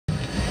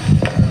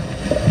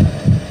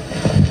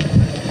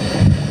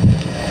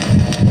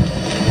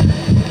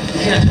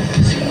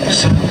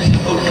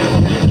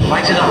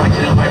lighted up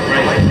my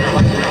brain,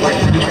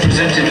 which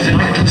presented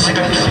nightly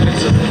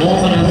spectacles of more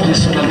than earthly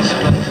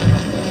splendor.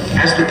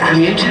 As the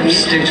creative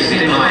state of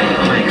the eye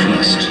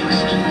increased,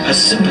 a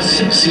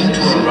sympathy seemed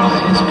to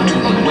arise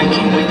between the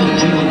waking and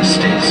dreaming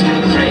states of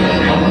the brain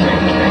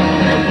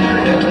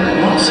that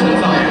once in a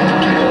while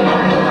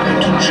I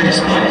to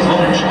trace my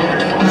origin.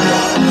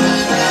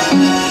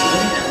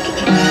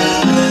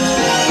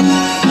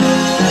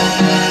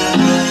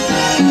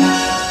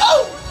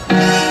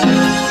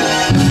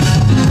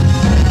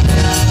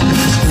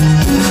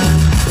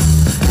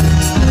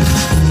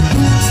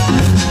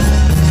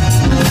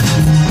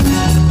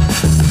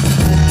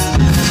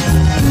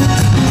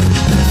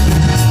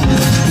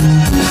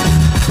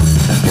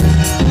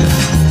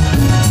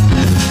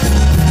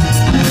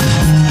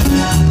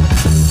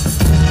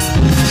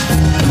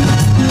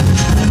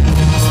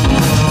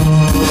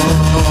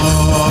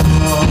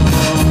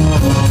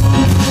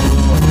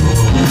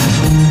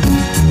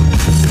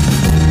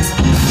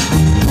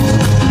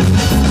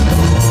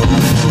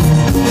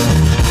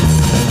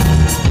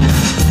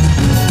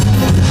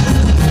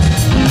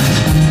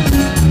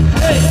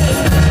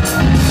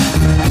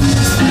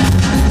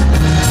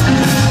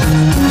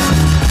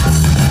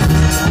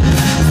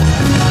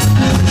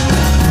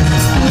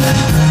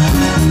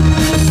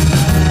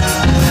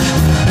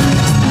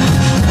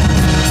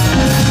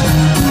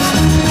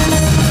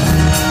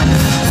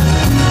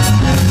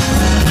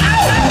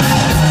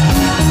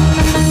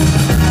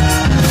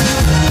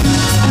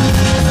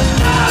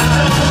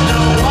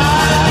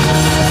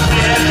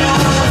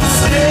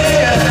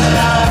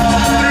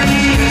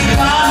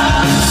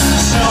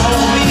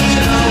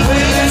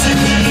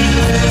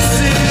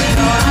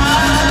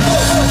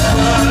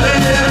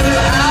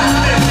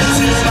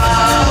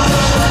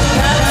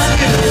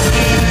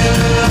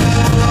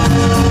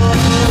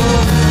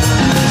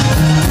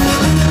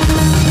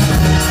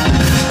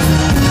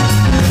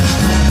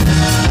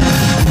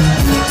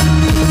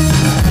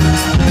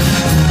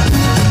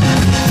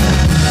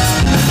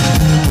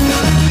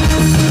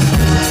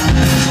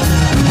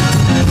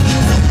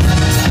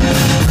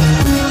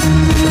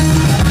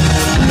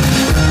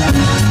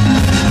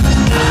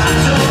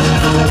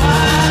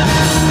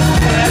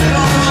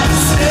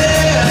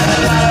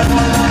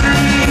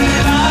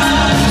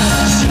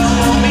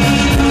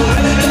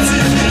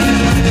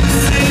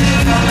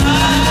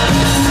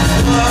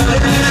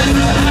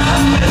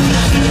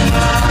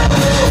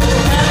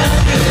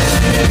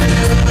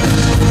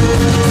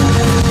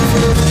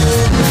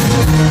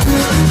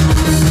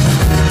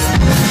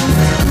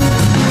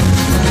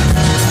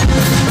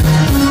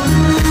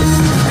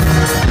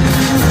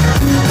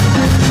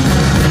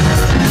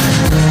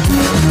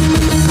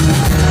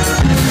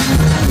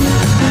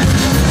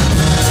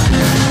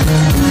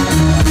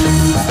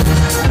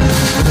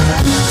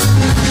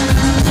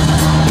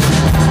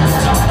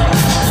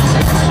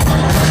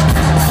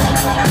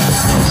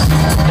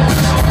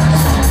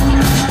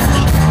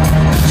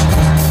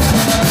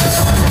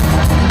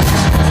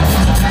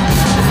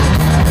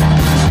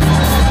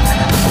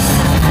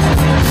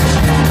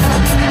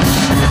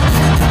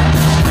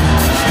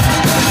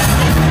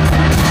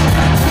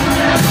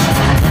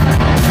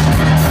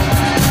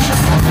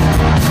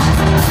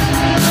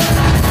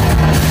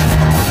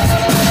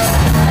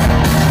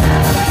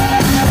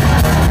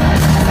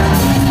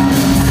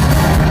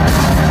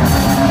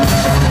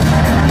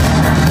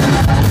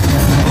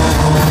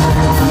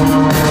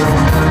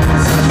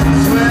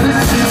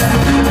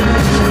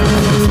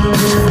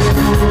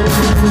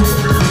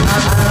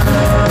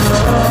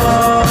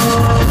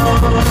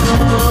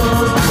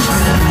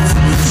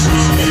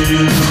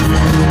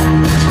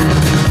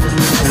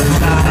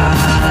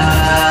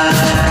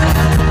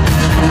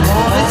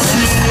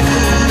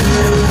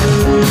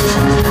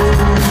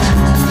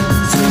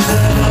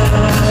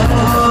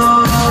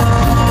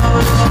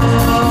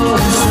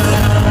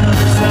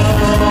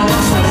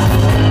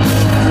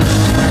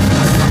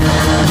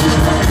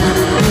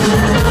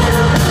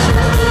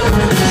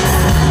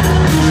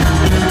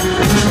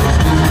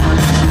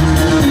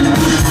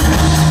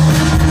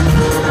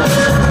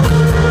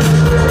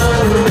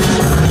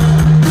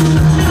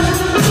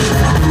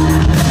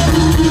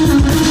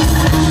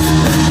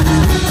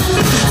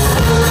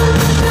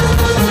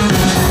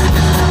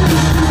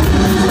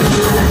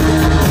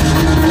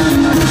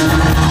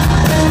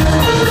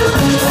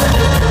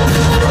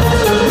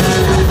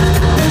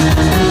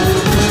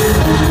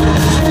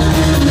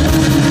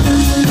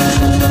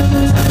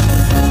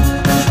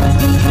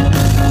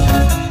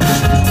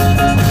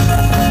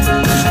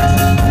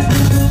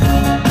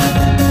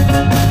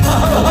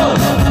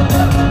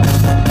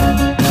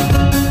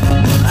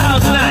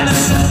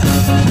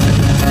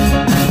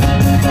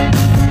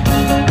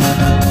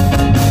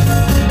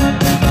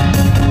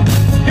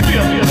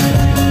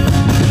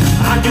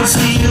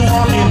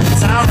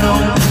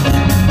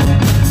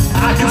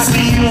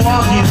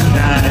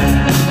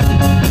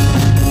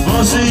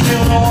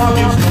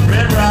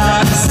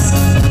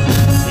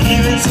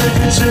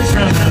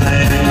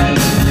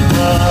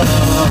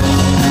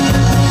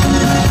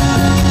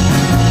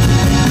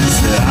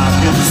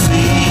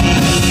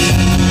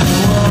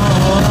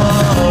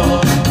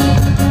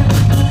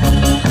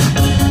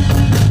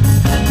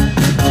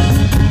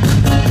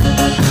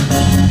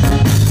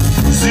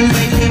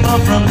 came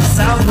up from the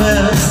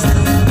southwest.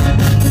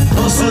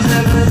 Posters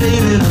never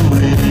faded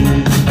away.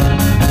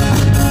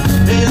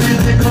 They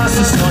lived across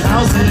the stone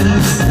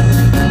houses,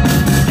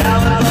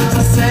 galloped up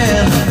to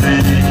Santa Fe.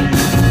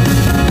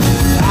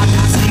 I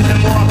can see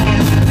them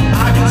walking,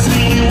 I can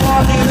see you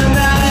walking the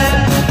night.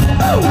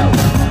 Oh,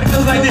 it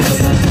goes like this.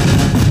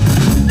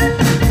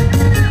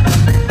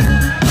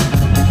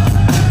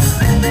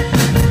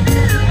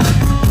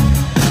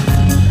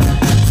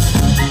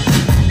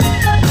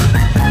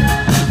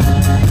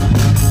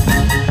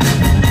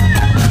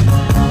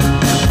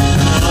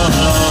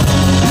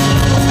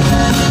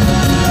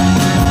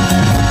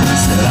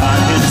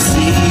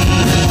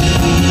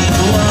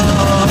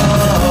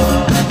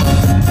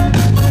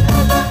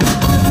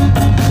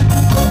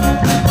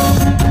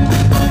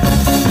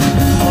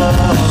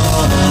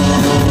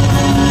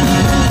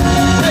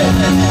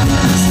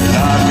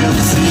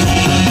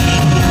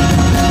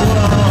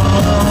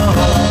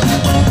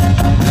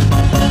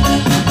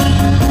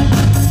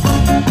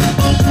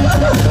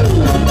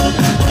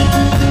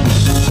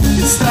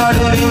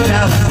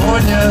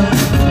 California,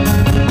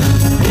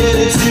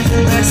 headed to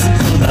New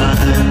Mexico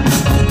lines.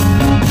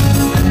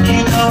 You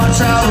know I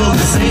travel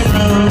the same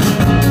road,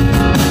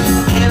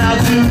 and I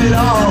do it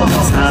all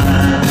the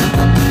time.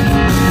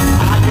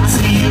 I can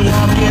see you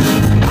walking,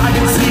 I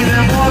can see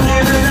them walking.